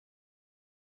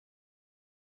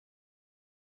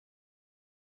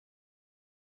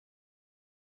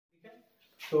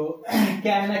तो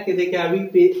क्या है ना कि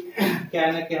देखिए क्या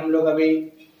है ना कि हम लोग अभी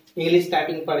इंग्लिश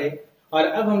टाइपिंग पढ़े और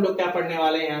अब हम लोग क्या पढ़ने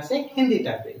वाले हैं यहाँ से हिंदी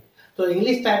टाइपिंग। तो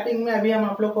इंग्लिश टाइपिंग में अभी हम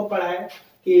आप लोग को पढ़ा है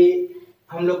कि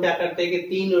हम लोग क्या करते हैं कि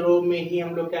 3 रो में ही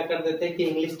हम लोग क्या कर देते हैं कि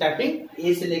इंग्लिश टाइपिंग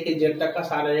ए से लेके जेड तक का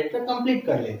सारा लेटर कंप्लीट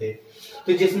कर लेते हैं।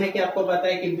 तो जिसमें कि आपको पता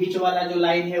है कि बीच वाला जो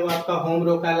लाइन है वो आपका होम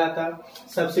रो कहलाता,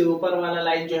 सबसे ऊपर वाला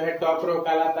लाइन जो है टॉप रो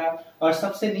कहलाता और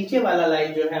सबसे नीचे वाला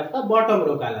लाइन जो है आपका बॉटम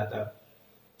रो कहलाता।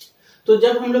 तो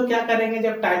जब हम लोग क्या करेंगे,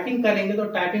 जब टाइपिंग करेंगे तो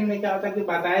टाइपिंग में क्या होता है कि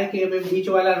बताया कि बीच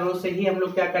वाला रो से ही हम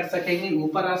लोग क्या कर सकेंगे,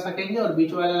 ऊपर आ सकेंगे और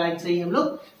बीच वाला लाइन से ही हम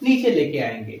लोग नीचे लेके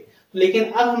आएंगे। लेकिन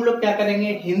अब हम लोग क्या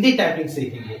करेंगे, हिंदी टाइपिंग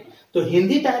सीखेंगे। तो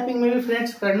हिंदी टाइपिंग में भी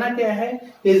फ्रेंड्स करना क्या है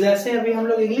कि जैसे अभी हम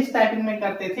लोग इंग्लिश टाइपिंग में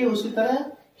करते थे उसी तरह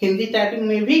हिंदी टाइपिंग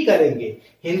में भी करेंगे।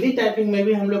 हिंदी टाइपिंग में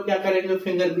भी हम लोग क्या करेंगे,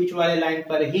 फिंगर बीच वाले लाइन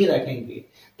पर ही रखेंगे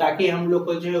ताकि हम लोग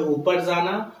को जो है ऊपर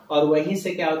जाना और वहीं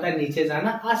से क्या होता है नीचे जाना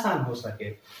आसान हो सके।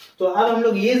 तो अब हम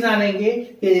लोग ये जानेंगे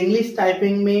कि इंग्लिश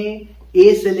टाइपिंग में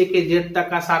ए से लेके जेड तक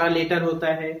का सारा लेटर होता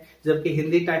है, जबकि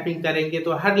हिंदी टाइपिंग करेंगे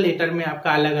तो हर लेटर में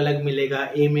आपका अलग अलग मिलेगा।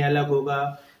 ए में अलग होगा,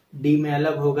 डी में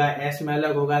अलग होगा, एस में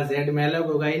अलग होगा, जेड में अलग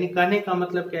होगा। यानी कहने का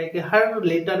मतलब क्या है कि हर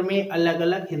लेटर में अलग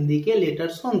अलग हिंदी के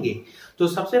लेटर्स होंगे। तो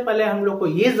सबसे पहले हम लोग को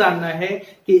ये जानना है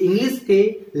कि इंग्लिश के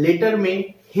लेटर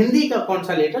में हिंदी का कौन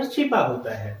सा लेटर छिपा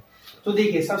होता है। तो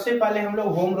देखिए सबसे पहले हम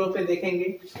लोग होम रो पे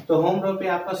देखेंगे। तो होम रो पे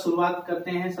आपका शुरुआत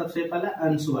करते हैं सबसे पहले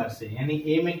अनुस्वार से, यानी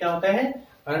ए में क्या होता है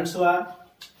अनुस्वार,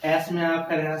 एस में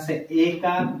आपका यहाँ से ए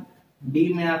का, डी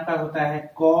में आपका होता है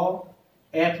कौ,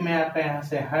 एफ में आपका यहाँ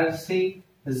से हर्षी,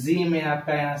 जी में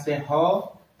आपका यहाँ से हौ।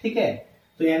 ठीक है,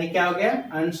 तो यानी क्या हो गया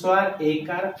अनुस्वार,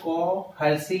 एकार, कौ,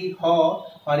 हर्षी, हौ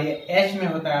और ये एच में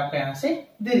होता है आपका यहाँ से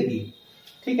दीर्घी।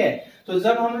 ठीक है, तो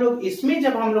जब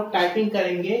हम लोग टाइपिंग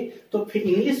करेंगे तो फिर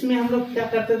इंग्लिश में हम लोग क्या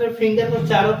करते थे, फिंगर को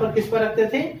चारों पर किस पर रखते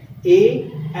थे, ए,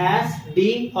 एस,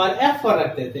 डी और एफ पर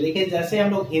रखते थे। लेकिन जैसे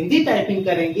हम लोग हिंदी टाइपिंग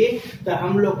करेंगे तो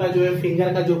हम लोग का जो है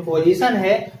फिंगर का जो पोजीशन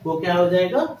है वो क्या हो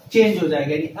जाएगा, चेंज हो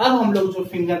जाएगा। यानी अब हम लोग जो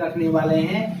फिंगर रखने वाले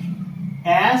हैं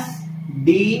एस,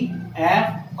 डी,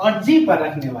 एफ और जी पर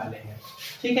रखने वाले हैं।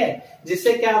 ठीक है,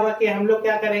 जिससे क्या होगा कि हम लोग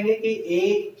क्या करेंगे कि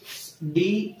ए,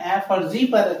 डी, एफ और जी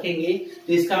पर रखेंगे।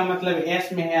 तो इसका मतलब एस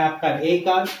में है आपका ए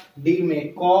का, डी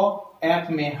में कौ, एफ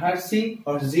में हर्षी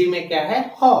और जी में क्या है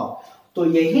हौ। तो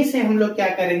यही से हम लोग क्या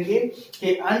करेंगे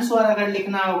कि अनुस्वार अगर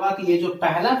लिखना होगा तो ये जो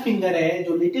पहला फिंगर है,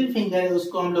 जो लिटिल फिंगर है,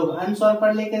 उसको हम लोग अनुस्वार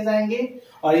पर लेके जाएंगे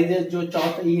और ये जो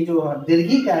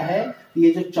दीर्घी का है, ये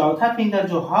जो चौथा फिंगर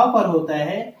जो हा पर होता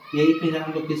है, यही फिंगर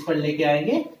हम लोग किस पर लेके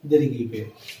आएंगे, दीर्घी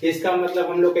पे। इसका मतलब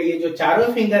हम लोग का ये जो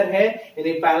चारों फिंगर है,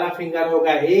 यानी पहला फिंगर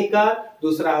होगा ए का,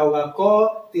 दूसरा होगा कौ,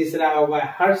 तीसरा होगा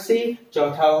हर्षी,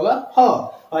 चौथा होगा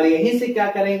ह। और यहीं से क्या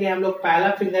करेंगे हम लोग, पहला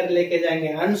फिंगर लेके जाएंगे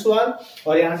अनुस्वार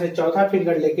और यहाँ से चौथा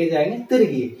फिंगर लेके जाएंगे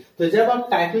दीर्घी। तो जब आप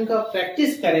टाइपिंग का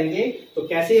प्रैक्टिस करेंगे तो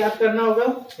कैसे याद करना होगा,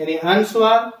 यानी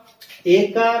अनुस्वार,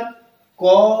 एकार,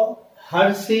 कौ,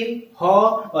 हर्षी, ह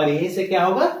और यहीं से क्या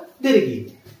होगा दीर्घी।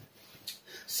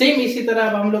 सेम इसी तरह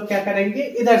अब हम लोग क्या करेंगे,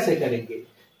 इधर से करेंगे।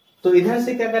 तो इधर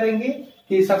से क्या करेंगे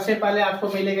कि सबसे पहले आपको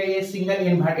मिलेगा ये सिंगल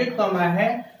इन्वर्टेड कॉमा है,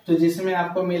 तो जिसमें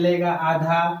आपको मिलेगा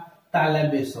आधा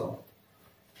तालव्य सौ,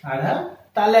 आधा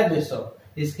तालव्य सौ।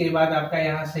 इसके बाद आपका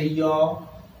यहाँ से यो,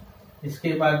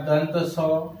 इसके बाद दंत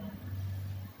सौ,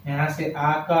 यहाँ से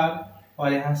आकार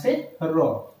और यहाँ से रो।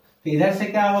 तो इधर से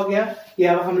क्या हो गया कि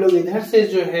अब हम लोग इधर से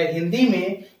जो है हिंदी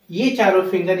में ये चारों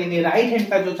फिंगर, यानी राइट हैंड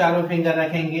का जो चारों फिंगर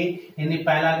रखेंगे, यानी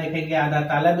पहला देखेंगे आधा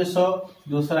तालव्य सौ,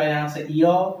 दूसरा यहाँ से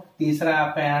यो, तीसरा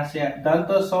आपका यहाँ से दंत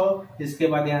सौ, इसके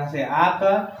बाद यहाँ से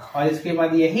आकर और इसके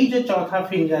बाद यही जो चौथा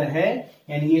फिंगर है,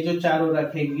 यानी ये जो चारों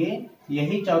रखेंगे,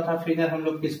 यही चौथा फिंगर हम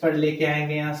लोग किस पर लेके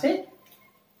आएंगे, यहाँ से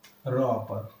रो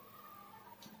पर।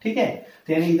 ठीक है,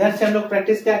 तो यानी इधर से हम लोग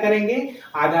प्रैक्टिस क्या करेंगे,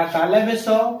 आधा तालव्य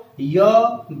सौ, यो,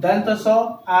 दंत सौ,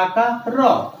 आका, रो,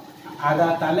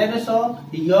 आधा तालव्य सौ,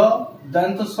 यो,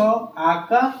 दंत सौ,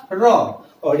 आका, रो।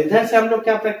 और इधर से हम लोग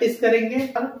क्या प्रैक्टिस करेंगे,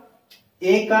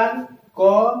 एकार,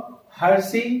 कौ,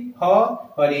 हर्षी, हौ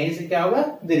और यहीं से क्या होगा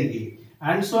दीर्घी।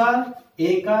 अनुस्वार,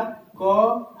 एकार, कौ,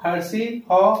 हर्षी,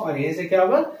 हौ और यहीं से क्या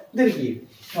होगा दीर्घी।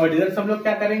 और इधर से हम लोग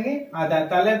क्या करेंगे, आधा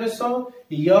तालव्य सौ,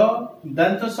 यो,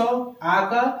 दंत सौ,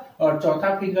 आकार और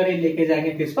चौथा फिंगर ही लेके जाएंगे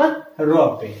किस पर, रो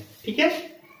पे। ठीक है,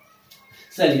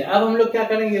 चलिए अब हम लोग क्या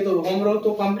करेंगे, तो होम रो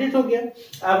तो कंप्लीट हो गया।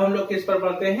 अब हम लोग किस पर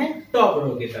बढ़ते हैं, टॉप रो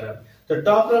की तरफ। तो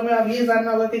टॉप रो में अब ये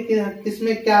जानना होगा कि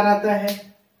किसमें क्या रहता है,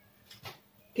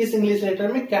 किस इंग्लिश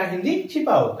लेटर में क्या हिंदी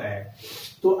छिपा होता है।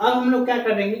 तो अब हम लोग क्या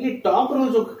करेंगे कि टॉप रो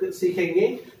जो सीखेंगे,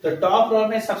 तो टॉप रो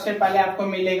में सबसे पहले आपको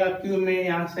मिलेगा क्यू में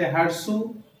यहां से हर्षु,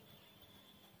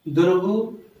 दुर्गु,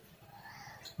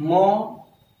 मो,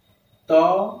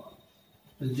 तो,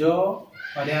 जो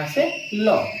और यहाँ से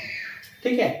ल,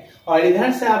 ठीक है। और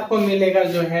इधर से आपको मिलेगा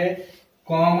जो है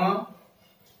कॉमा,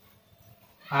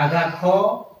 आधा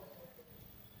ख,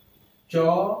 च,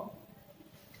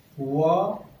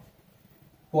 व,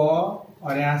 प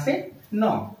और यहाँ से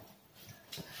न,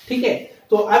 ठीक है।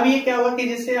 तो अब ये क्या होगा कि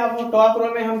जिससे आप टॉप रो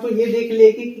में हम तो ये देख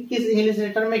लिए कि किस इंग्लिश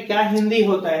लेटर में क्या हिंदी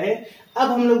होता है।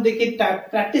 अब हम लोग देखिए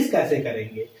प्रैक्टिस कैसे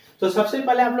करेंगे। तो सबसे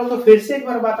पहले आप लोग को फिर से एक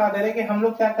बार बता दे रहे हैं कि हम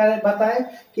लोग क्या करें, बताए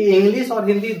कि इंग्लिश और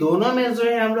हिंदी दोनों में जो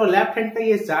है हम लोग लेफ्ट हैंड का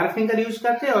ये 4 फिंगर यूज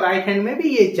करते हैं और राइट हैंड में भी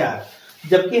ये 4,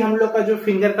 जबकि हम लोग का जो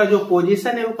फिंगर का जो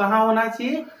पोजीशन है वो कहाँ होना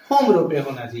चाहिए, होम रो पे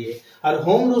होना चाहिए। और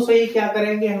होम रो से ही क्या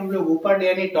करेंगे हम लोग ऊपर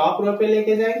यानी टॉप रो पे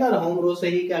लेके जाएंगे और होम रो से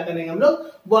ही क्या करेंगे हम लोग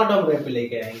बॉटम रो पे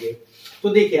लेके आएंगे। तो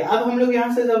देखिए अब हम लोग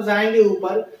यहाँ से जब जाएंगे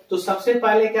ऊपर तो सबसे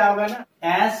पहले क्या होगा ना,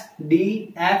 एस,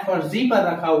 डी, एफ और जी पर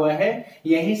रखा हुआ है,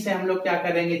 यहीं से हम लोग क्या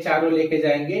करेंगे चारों लेके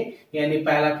जाएंगे। यानी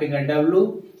पहला फिंगर डब्ल्यू,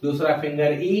 दूसरा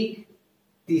फिंगर ई,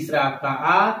 तीसरा आपका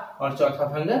आर और चौथा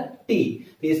फिंगर टी।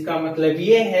 तो इसका मतलब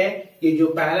ये है कि जो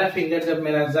पहला फिंगर जब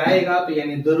मेरा जाएगा तो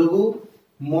यानी दुर्गु,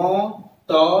 मो,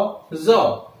 तो,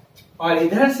 जो। और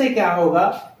इधर से क्या होगा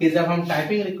कि जब हम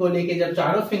टाइपिंग को लेके जब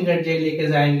चारों फिंगर जे लेके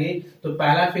जाएंगे तो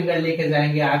पहला फिंगर लेके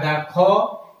जाएंगे आधा ख,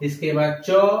 इसके बाद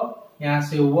चो, यहाँ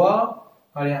से व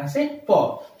और यहाँ से प।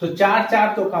 तो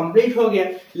 4-4 तो कंप्लीट हो गया।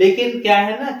 लेकिन क्या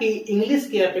है ना कि इंग्लिश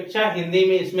की अपेक्षा हिंदी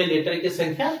में इसमें लेटर की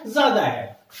संख्या ज्यादा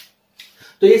है,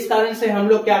 तो इस कारण से हम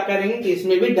लोग क्या करेंगे कि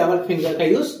इसमें भी डबल फिंगर का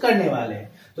यूज करने वाले हैं।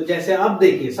 तो जैसे अब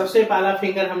देखिए सबसे पहला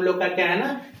फिंगर हम लोग का क्या है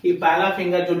ना कि पहला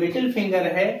फिंगर जो लिटिल फिंगर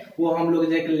है वो हम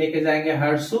लोग लेके जाएंगे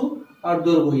हर्षु और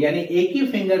दुर्गु, यानी एक ही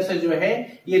फिंगर से जो है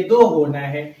ये 2 होना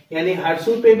है, यानी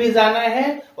हर्षु पे भी जाना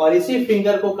है और इसी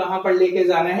फिंगर को कहां पर लेके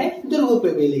जाना है, दुर्गु पे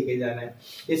भी लेके जाना है।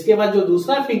 इसके बाद जो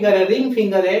दूसरा फिंगर है रिंग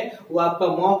फिंगर है वो आपका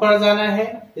मौ पर जाना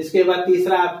है, इसके बाद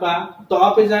तीसरा आपका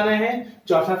तो पे जाना है,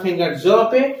 चौथा फिंगर जो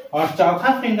पे और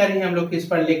चौथा फिंगर ही हम लोग किस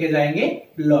पर लेके जाएंगे,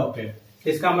 लो पे।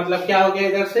 इसका मतलब क्या हो गया,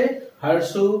 इधर से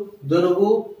हर्षु, दुर्गु,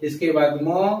 इसके बाद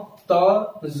मो,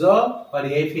 तो, जो और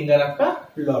यही फिंगर आपका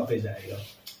लो पे जाएगा,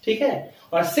 ठीक है।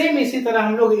 और सेम इसी तरह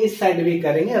हम लोग इस साइड भी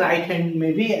करेंगे, राइट हैंड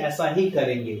में भी ऐसा ही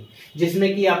करेंगे,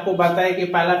 जिसमें कि आपको बताया कि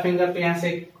पहला फिंगर तो यहाँ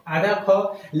से आधा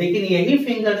ख, लेकिन यही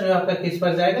फिंगर जो आपका किस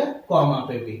पर जाएगा, कॉमा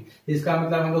पे भी। इसका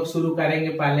मतलब हम लोग शुरू करेंगे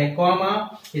पहले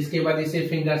कॉमा, इसके बाद इसी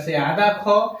फिंगर से आधा ख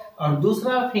और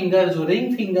दूसरा फिंगर जो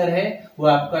रिंग फिंगर है वो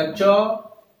आपका चौ,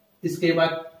 इसके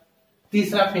बाद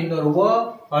तीसरा फिंगर वो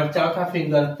और चौथा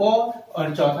फिंगर पो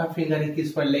और चौथा फिंगर ही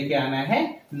किस पर लेके आना है,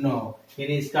 नो।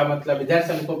 यानी इसका मतलब इधर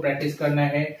से हमको प्रैक्टिस करना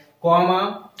है कॉमा,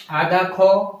 आधा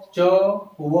खो, चो,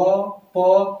 वो, पो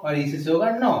और इसी से होगा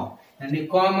नो। यानी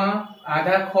कॉमा,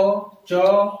 आधा खो, चो,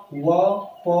 वो,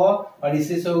 पो और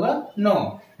इसी से होगा नो।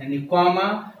 यानी कॉमा,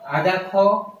 आधा खो,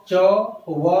 चो,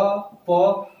 वो, पो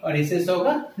और इसी से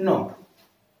होगा नो।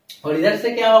 और इधर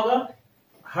से क्या होगा,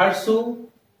 हर्षु,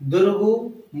 दुर्गु,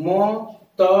 मो,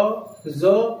 तो,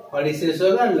 जो और इसी से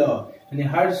होगा लो। यानी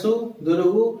हर्षु,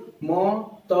 दुर्गु, मो,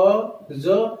 तो,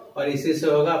 जो और इसी से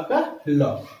होगा आपका लो,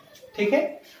 ठीक है।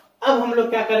 अब हम लोग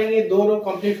क्या करेंगे, 2 रो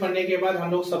कंप्लीट होने के बाद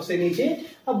हम लोग सबसे नीचे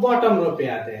अब बॉटम रो पे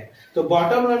आते हैं। तो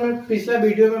बॉटम रो में पिछला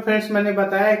वीडियो में फ्रेंड्स मैंने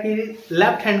बताया कि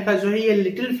लेफ्ट हैंड का जो है ये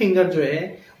लिटिल फिंगर जो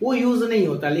है वो यूज नहीं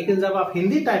होता, लेकिन जब आप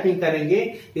हिंदी टाइपिंग करेंगे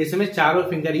इसमें चारों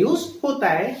फिंगर यूज होता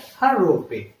है हर रो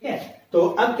पे, ठीक है। तो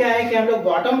अब क्या है कि हम लोग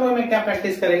बॉटम रो में क्या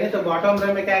प्रैक्टिस करेंगे, तो बॉटम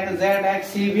रो में क्या है, जेड एक्स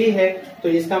सी भी है, तो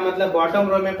इसका मतलब बॉटम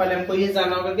रो में पहले हमको ये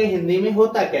जानना होगा कि हिंदी में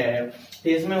होता क्या है। तो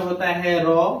इसमें होता है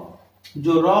रॉ,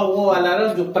 जो रॉ वो वाला रॉ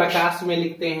जो प्रकाश में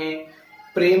लिखते हैं,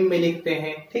 प्रेम में लिखते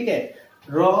हैं, ठीक है,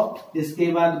 रॉ।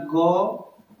 इसके बाद गो,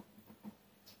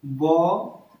 बो,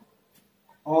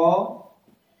 ओ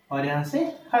और यहां से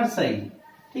हर्षई,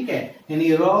 ठीक है।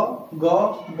 यानी रॉ, गो,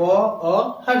 बो, ओ,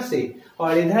 हर्षई।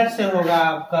 और इधर से होगा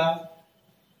आपका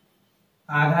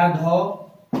आधा धो,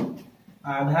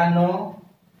 आधा नो,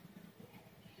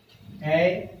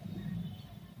 ए,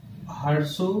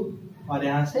 हर्षु और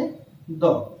यहां से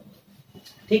दो,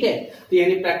 ठीक है। तो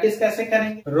यानी प्रैक्टिस कैसे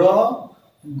करेंगे, रो,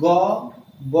 गो,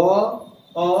 बो,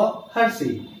 ओ,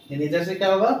 हर्षी। यानी इधर से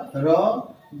क्या होगा, रो,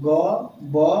 गो,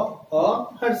 बो, ओ,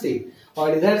 हर्षी।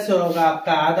 और इधर से होगा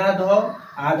आपका आधा धो,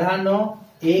 आधा नो,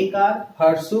 एक आर,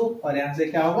 हर्षु और यहां से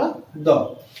क्या होगा, दो।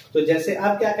 तो जैसे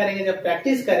आप क्या करेंगे, जब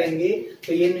प्रैक्टिस करेंगे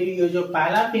तो ये जो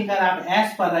पहला फिंगर आप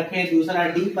एस पर रखे, दूसरा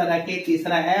डी पर रखे,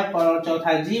 तीसरा एफ पर और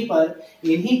चौथा जी पर,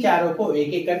 इन्हीं चारों को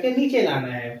एक एक करके नीचे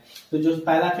लाना है। तो जो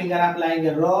पहला फिंगर आप लाएंगे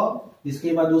रो,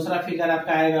 इसके बाद दूसरा फिंगर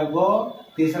आपका आएगा गो,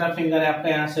 तीसरा फिंगर आपका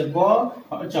यहाँ से बो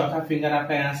और चौथा फिंगर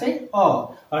आपका यहाँ से ओ।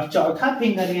 और चौथा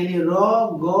फिंगर यानी रो,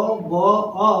 गो, बो,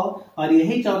 ओ और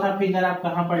यही चौथा फिंगर आप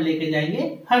कहां पर लेके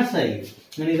जाएंगे, हर्षई।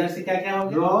 यानी इधर से क्या क्या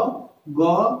होगा, रो,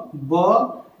 गो, बो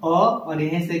और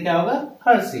यहीं से क्या होगा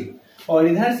हर्षी। और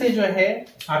इधर से जो है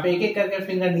आप एक एक करके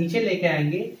फिंगर नीचे लेके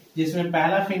आएंगे, जिसमें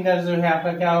पहला फिंगर जो है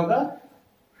आपका क्या होगा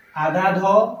आधा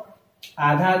धो,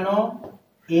 आधा नो,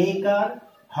 एकार,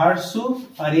 हर्षु,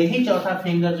 और यही चौथा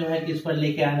फिंगर जो है किस पर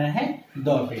लेके आना है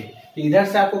दो पे। तो इधर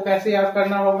से आपको कैसे याद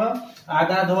करना होगा,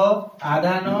 आधा धो,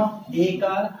 आधा नो,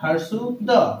 एकार, हर्षु,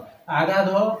 दो, आधा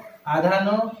धो, आधा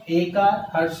नो, एकार,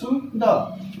 हर्षु, दो,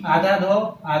 आधा धो,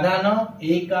 आधा नो,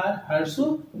 एकार, हर्षु,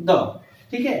 दो।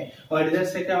 ठीक है। और इधर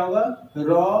से क्या होगा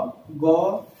रो,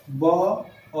 गो, बो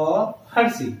और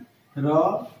हर्षी, रो,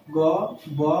 गो,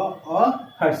 बो और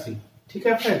हर्षी। ठीक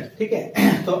है फ्रेंड। ठीक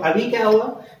है। तो अभी क्या हुआ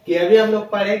कि अभी हम लोग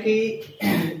पढ़े कि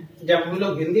जब हम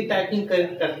लोग हिंदी टाइपिंग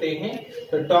करते हैं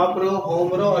तो टॉप रो,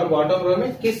 होम रो और बॉटम रो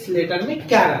में किस लेटर में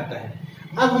क्या रहता है।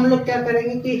 अब हम लोग क्या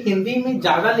करेंगे कि हिंदी में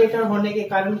ज्यादा लेटर होने के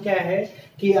कारण क्या है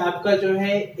कि आपका जो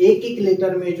है एक एक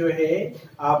लेटर में जो है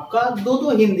आपका दो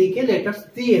दो हिंदी के लेटर्स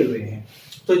दिए हुए हैं।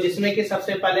 तो जिसमें कि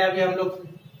सबसे पहले अभी हम लोग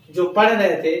जो पढ़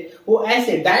रहे थे वो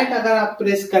ऐसे डायरेक्ट अगर आप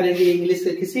प्रेस करेंगे इंग्लिश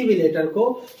के किसी भी लेटर को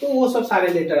तो वो सब सारे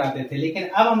लेटर आते थे। लेकिन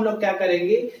अब हम लोग क्या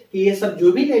करेंगे कि ये सब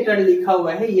जो भी लेटर लिखा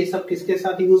हुआ है ये सब किसके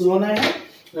साथ यूज होना है,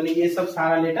 यानी ये सब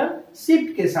सारा लेटर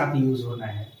शिफ्ट के साथ यूज होना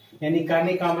है। यानी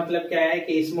कहने का मतलब क्या है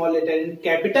कि स्मॉल लेटर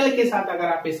कैपिटल के साथ अगर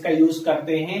आप इसका यूज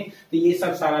करते हैं तो ये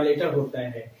सब सारा लेटर होता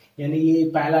है। यानी ये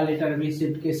पहला लेटर भी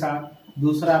शिफ्ट के साथ,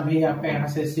 दूसरा भी आपका यहाँ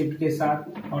से शिफ्ट के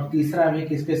साथ और तीसरा भी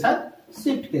किसके साथ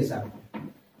शिफ्ट के साथ।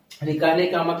 कहने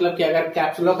का मतलब कि अगर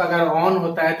कैप्स लॉक अगर ऑन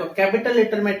होता है तो कैपिटल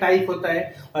लेटर में टाइप होता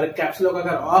है और कैप्स लॉक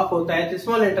अगर ऑफ होता है तो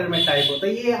स्मॉल लेटर में टाइप होता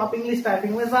है। ये आप इंग्लिश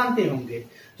टाइपिंग में जानते होंगे।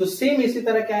 तो सेम इसी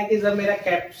तरह क्या है कि जब मेरा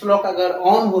कैप्स लॉक अगर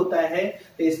ऑन होता है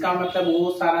तो इसका मतलब वो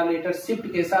सारा लेटर शिफ्ट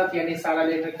के साथ यानी सारा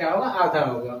लेटर क्या होगा आधा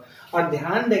होगा। और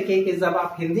ध्यान रखिए कि जब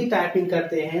आप हिंदी टाइपिंग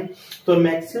करते हैं तो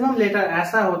मैक्सिमम लेटर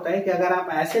ऐसा होता है कि अगर आप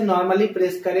ऐसे नॉर्मली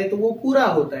प्रेस करें तो वो पूरा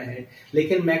होता है,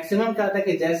 लेकिन मैक्सिमम क्या होता है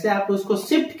कि जैसे आप उसको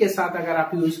शिफ्ट के साथ अगर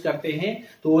आप यूज करते हैं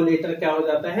तो वो लेटर क्या हो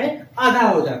जाता है आधा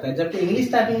हो जाता है। जबकि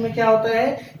इंग्लिश टाइपिंग में क्या होता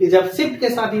है कि जब शिफ्ट के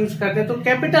साथ यूज करते हैं तो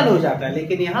कैपिटल हो जाता है,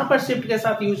 लेकिन यहाँ पर शिफ्ट के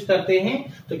साथ यूज करते हैं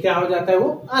तो क्या हो जाता है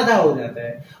वो आधा हो जाता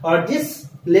है। और जिस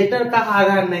लेटर का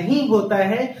आधा नहीं होता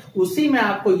है उसी में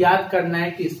आपको याद करना है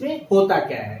कि इसमें होता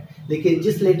क्या है। लेकिन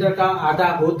जिस लेटर का आधा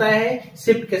होता है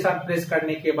शिफ्ट के साथ प्रेस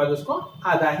करने के बाद उसको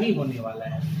आधा ही होने वाला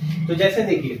है। तो जैसे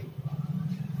देखिए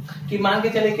कि मान के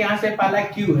चले कि यहाँ से पहला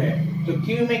क्यू है तो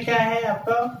क्यू में क्या है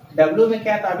आपका डब्ल्यू में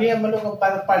क्या है, तो अभी हम लोग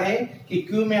पढ़े कि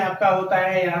क्यू में आपका होता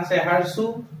है यहाँ से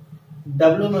हर्षु,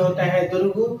 डब्ल्यू में होता है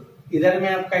दुर्गु, इधर में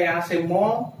आपका यहाँ से मो,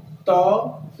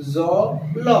 तो, जो,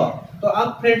 लो। तो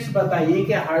अब फ्रेंड्स बताइए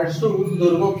कि हर्षु,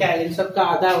 दुर्गो क्या इन सब का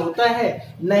आधा होता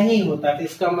है? नहीं होता। तो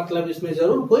इसका मतलब इसमें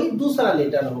जरूर कोई दूसरा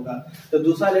लेटर होगा। तो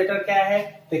दूसरा लेटर क्या है?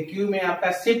 तो क्यू में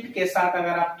आपका शिफ्ट के साथ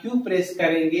अगर आप क्यू प्रेस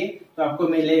करेंगे तो आपको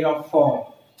मिलेगा फॉ।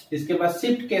 इसके बाद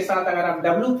शिफ्ट के साथ अगर आप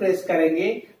डब्ल्यू प्रेस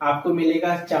करेंगे आपको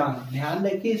मिलेगा चांद। ध्यान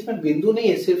रखिए इसमें बिंदु नहीं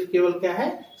है, सिर्फ केवल क्या है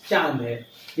चांद है।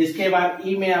 इसके बाद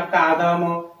ई में आपका आधा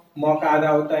मो का आधा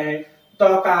होता है, तो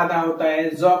का आधा होता है,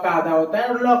 जो का आधा होता है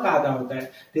और लो का आधा होता है।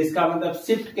 तो इसका मतलब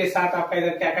शिफ्ट के साथ आपका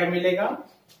इधर क्या क्या मिलेगा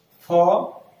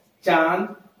फो, चांद,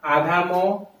 आधा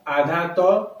मो, आधा तो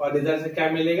और इधर से क्या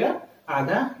मिलेगा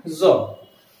आधा जो।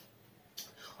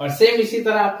 और सेम इसी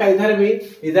तरह आपका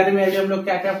इधर में अभी हम लोग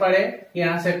क्या क्या पढ़े,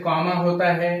 यहाँ से कॉमा होता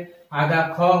है, आधा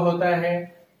ख होता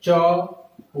है, चौ,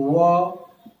 वो,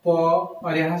 पो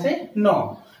और यहाँ से नो।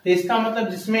 तो इसका मतलब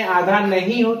जिसमें आधा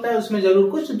नहीं होता है उसमें जरूर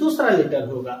कुछ दूसरा लेटर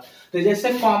होगा। तो जैसे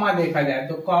कॉमा देखा जाए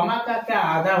तो कॉमा का क्या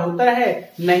आधा होता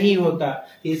है? नहीं होता।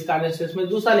 इस कारण से इसमें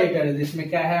दूसरा लेटर है जिसमें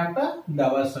क्या है आपका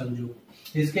डबल संजू।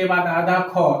 इसके बाद आधा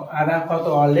ख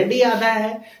तो ऑलरेडी आधा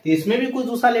है तो इसमें भी कुछ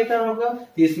दूसरा लेटर होगा।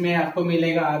 तो इसमें आपको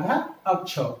मिलेगा आधा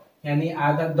अक्षो, यानी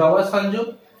आधा डबल संजू,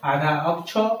 आधा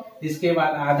अक्षो। इसके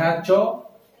बाद आधा चो,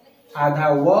 आधा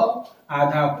वो,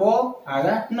 आधा पो,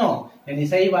 आधा नो। यानी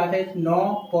सही बात है, नो,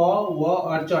 पो, वो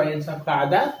और चौ इन सब का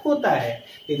आधा होता है।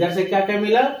 इधर से क्या क्या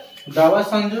मिला डबल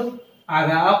संजू,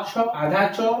 आधा अक्षो, आधा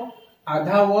चो,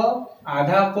 आधा वो,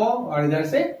 आधा पो और इधर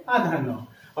से आधा नो।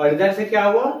 और इधर से क्या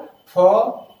हुआ फो,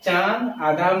 चांद,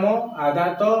 आधा मो, आधा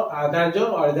तो, आधा जो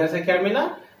और इधर से क्या मिला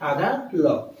आधा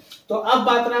लो। तो अब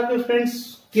बात रहा आपके फ्रेंड्स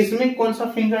किसमें कौन सा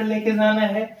फिंगर लेके जाना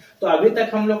है। तो अभी तक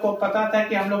हम लोग को पता था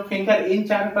कि हम लोग फिंगर इन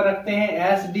चार पर रखते हैं,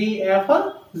 एस, डी, एफ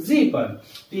और जी पर।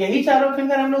 तो यही चारों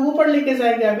फिंगर हम लोग ऊपर लेके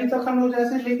जाएंगे। अभी तक हम लोग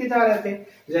जैसे लेके जा रहे थे,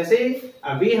 जैसे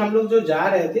अभी हम लोग जो जा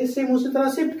रहे थे सेम उसी तरह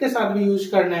शिफ्ट के साथ भी यूज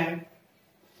करना है।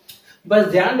 बस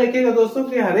ध्यान रखिएगा दोस्तों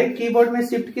कि हर एक कीबोर्ड में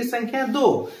शिफ्ट की संख्या 2।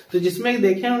 तो जिसमें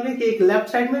देखे होंगे कि एक लेफ्ट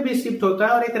साइड में भी शिफ्ट होता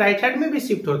है और एक राइट साइड में भी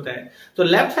शिफ्ट होता है। तो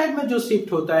लेफ्ट साइड में जो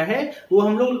शिफ्ट होता है वो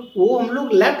हम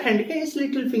लोग लेफ्ट हैंड के इस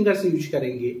लिटिल फिंगर से यूज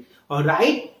करेंगे, और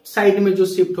राइट साइड में जो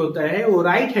शिफ्ट होता है वो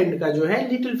राइट हैंड का जो है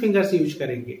लिटिल फिंगर से यूज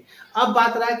करेंगे। अब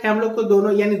बात रहा है कि हम लोग को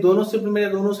दोनों यानी दोनों शिफ्ट मेरे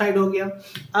दोनों साइड हो गया।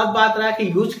 अब बात रहा है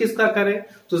कि यूज किसका करें।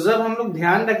 तो जब हम लोग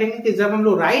ध्यान रखेंगे कि जब हम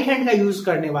लोग राइट हैंड का यूज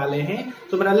करने वाले हैं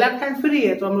तो मेरा लेफ्ट हैंड फ्री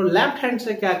है, तो हम लोग लेफ्ट हैंड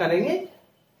से क्या करेंगे,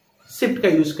 शिफ्ट का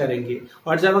यूज करेंगे।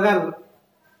 और जब अगर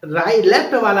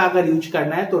लेफ्ट वाला अगर यूज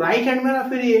करना है तो राइट हैंड मेरा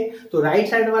फ्री है, तो राइट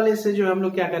साइड वाले से जो हम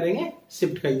लोग क्या करेंगे,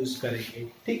 शिफ्ट का यूज करेंगे।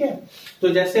 ठीक है, तो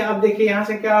जैसे अब देखिए यहां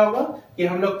से क्या होगा कि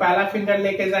हम लोग पहला फिंगर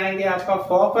लेके जाएंगे आपका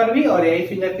 4 पर भी, और यही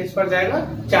फिंगर किस पर जाएगा,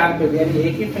 4 पे भी, यानी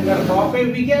एक ही फिंगर 4 पे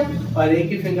भी गया और एक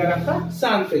ही फिंगर आपका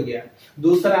शांत पे गया।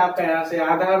 दूसरा आपका यहाँ से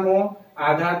आधा मो,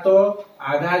 आधा तो,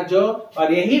 आधा जो,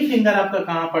 और यही फिंगर आपका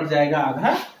कहां पर जाएगा,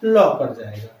 आधा लॉ पर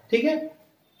जाएगा। ठीक है,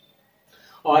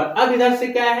 और अब इधर से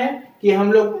क्या है कि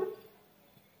हम लोग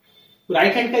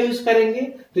राइट हैंड का यूज करेंगे,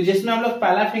 तो जिसमें हम लोग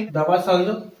पहला फिंगर दबा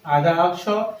समझो, आधा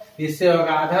अक्षो, इससे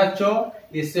होगा आधा चो,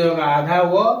 इससे होगा आधा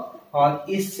वो, और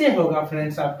इससे होगा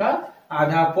फ्रेंड्स आपका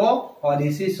आधा पो, और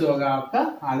इसी से होगा आपका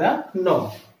आधा नो।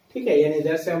 ठीक है, यानी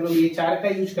इधर से हम लोग ये 4 का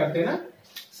यूज करते हैं ना,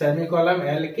 सेमीकोलन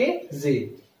एल के जे।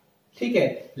 ठीक है,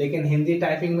 लेकिन हिंदी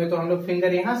टाइपिंग में तो हम लोग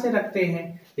फिंगर यहां से रखते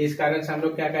हैं, इस कारण से हम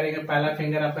लोग क्या करेंगे, पहला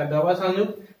फिंगर आपका दबा समझो,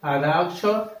 आधा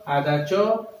अक्षो, आधा चो,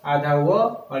 आधा वो,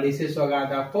 और इसी से होगा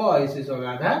आधा पो, और इसी से होगा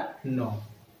आधा नो।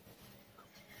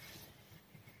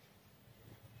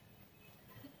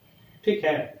 ठीक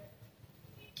है,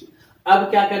 अब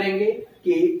क्या करेंगे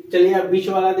कि चलिए अब बीच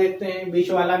वाला देखते हैं। बीच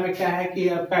वाला में क्या है कि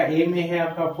आपका ए में है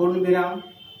आपका पूर्ण विराम,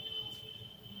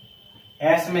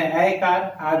 एस में ऐकार,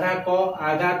 आधा को,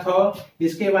 आधा थो,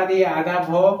 इसके बाद ये आधा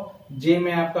भो, जे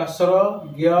में आपका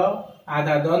स्रो, ज्ञ,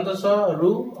 आधा दंत सो,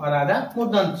 रू, और आधा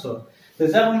मूर्धन्य सो। तो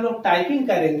जब हम लोग टाइपिंग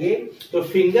करेंगे तो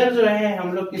फिंगर जो है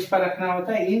हम लोग किस पर रखना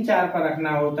होता है, इन 4 पर रखना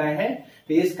होता है।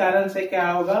 तो इस कारण से क्या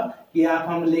होगा कि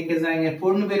हम लेके जाएंगे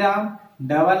पूर्ण विराम,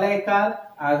 डबल ऐकार,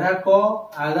 आधा को,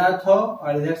 आधा थो,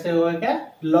 और इधर से होगा क्या,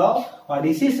 लॉ, और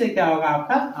इसी से क्या होगा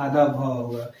आपका आधा भ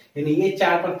होगा। यानी ये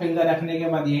 4 पर फिंगर रखने के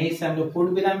बाद यहीं से हम लोग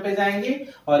पूर्ण विराम पे जाएंगे,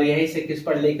 और यहीं से किस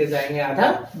पर लेके जाएंगे,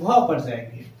 आधा भ पर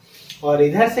जाएंगे। और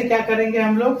इधर से क्या करेंगे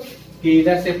हम लोग कि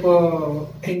इधर से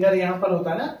फिंगर यहाँ पर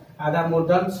होता है ना, आधा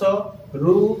मूर्धन्य सो,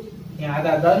 रू,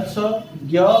 आधा दंत सो,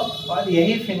 ज्ञ, और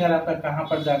यही फिंगर आपका कहाँ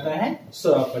पर जाता है,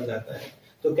 स्व पर जाता है।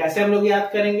 तो कैसे हम लोग याद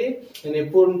करेंगे, यानी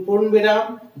पूर्ण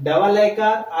विराम, डबल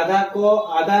ऐकार, आधा को,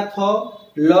 आधा थो,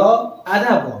 लो,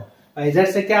 आधा वो, और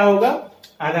इधर से क्या होगा,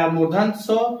 आधा मूर्धन्य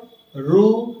सो, रू,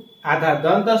 आधा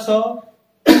दंत सो,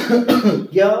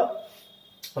 ज्ञ,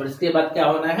 और इसके बाद क्या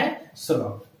होना है,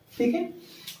 स्व। ठीक है,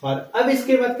 और अब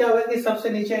इसके बाद क्या होगा कि सबसे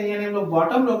नीचे यानी हम लोग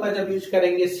बॉटम रो का जब यूज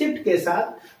करेंगे शिफ्ट के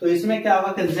साथ, तो इसमें क्या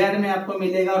होगा कि जेड में आपको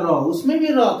मिलेगा रॉ, उसमें भी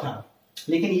रॉ था,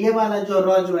 लेकिन ये वाला जो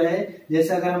रॉ जो है,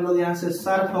 जैसे अगर हम लोग यहाँ से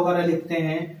सर्फ वगैरह लिखते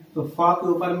हैं तो फॉ के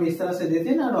ऊपर में इस तरह से देते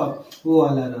हैं ना रॉ, वो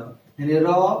वाला रॉ, यानी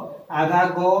रॉ, आधा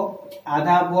गो,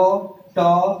 आधा बो, टो,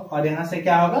 और यहाँ से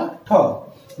क्या होगा, ठो,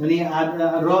 यानी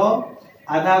रॉ,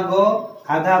 आधा गो,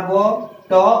 आधा बो,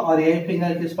 टो, और यही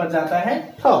फिंगर किस पर जाता है,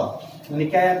 ठो। यानी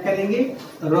क्या याद करेंगे,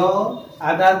 रो,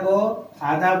 आधा गो,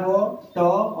 आधा बो, टो,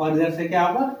 और इधर से क्या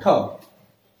होगा, ठो,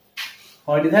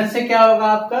 और इधर से क्या होगा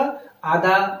आपका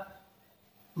आधा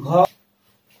घ,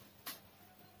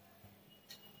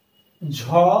 झ,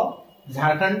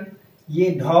 झारखंड, ये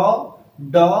ढ,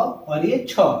 ड, और ये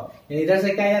छ। इधर से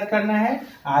क्या याद करना है,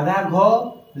 आधा घ,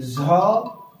 झ,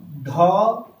 ढ,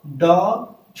 ड,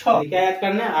 छ। क्या याद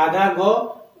करना है, आधा घ,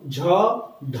 झ,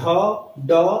 ढ,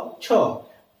 ड, छ,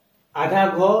 आधा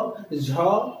घो, झ,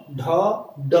 ढ,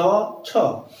 ड, छ,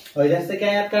 और इधर से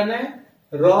क्या याद करना है,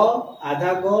 रो,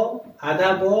 आधा गो,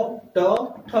 आधा बो, ट,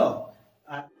 ठ।